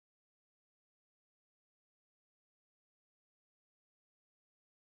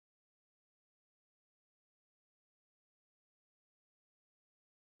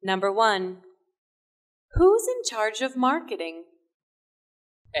Number 1. Who's in charge of marketing?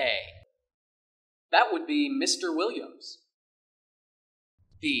 A. That would be Mr. Williams.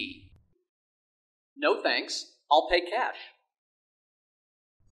 B. No thanks, I'll pay cash.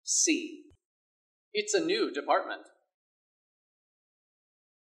 C. It's a new department.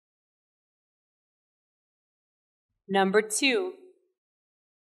 Number 2.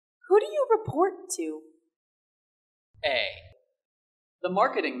 Who do you report to? A. The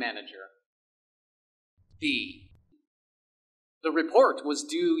marketing manager. B. The report was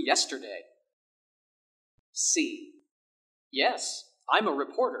due yesterday. C. Yes, I'm a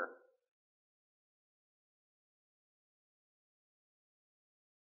reporter.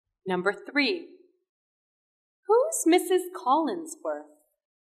 Number 3. Who's Mrs. Collinsworth?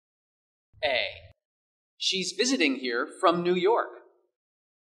 A. She's visiting here from New York.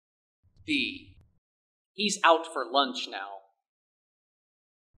 B. He's out for lunch now.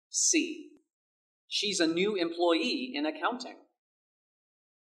 C. She's a new employee in accounting.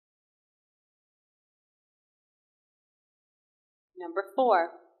 Number 4.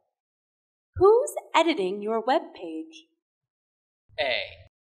 Who's editing your web page? A.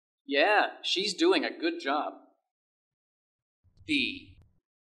 Yeah, she's doing a good job. B.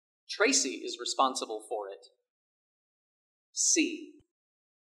 Tracy is responsible for it. C.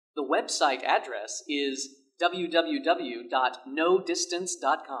 The website address is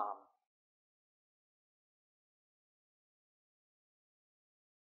www.nodistance.com.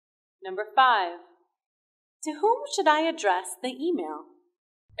 Number 5. To whom should I address the email?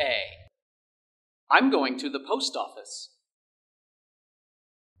 A. I'm going to the post office.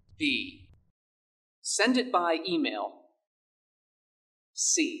 B. Send it by email.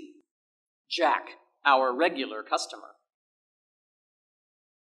 C. Jack, our regular customer.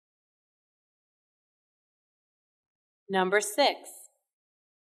 Number 6.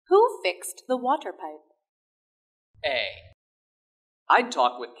 Who fixed the water pipe? A. I'd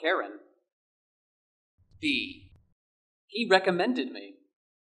talk with Karen. B. He recommended me.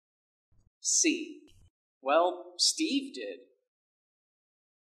 C. Well, Steve did.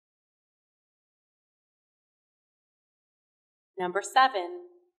 Number 7.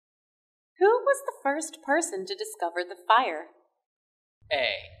 Who was the first person to discover the fire? A.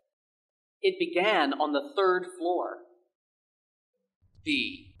 It began on the 3rd floor.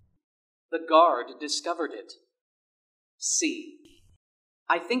 B. The guard discovered it. C.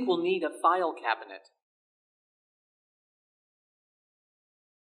 I think we'll need a file cabinet.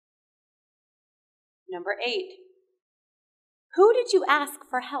 Number 8. Who did you ask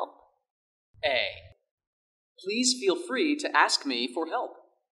for help? A. Please feel free to ask me for help.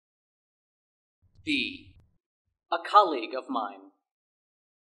 B. A colleague of mine.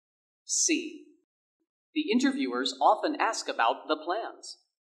 C. The interviewers often ask about the plans.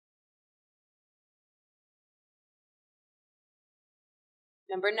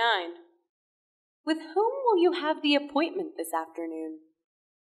 Number 9. With whom will you have the appointment this afternoon?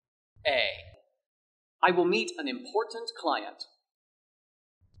 A. I will meet an important client.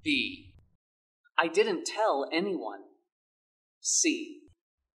 B. I didn't tell anyone. C.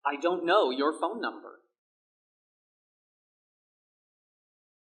 I don't know your phone number.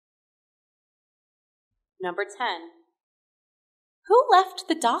 Number 10. Who left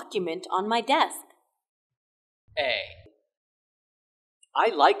the document on my desk? A.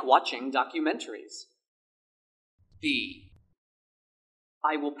 I like watching documentaries. B.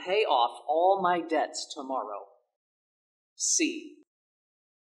 I will pay off all my debts tomorrow. C.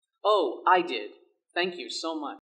 Oh, I did. Thank you so much.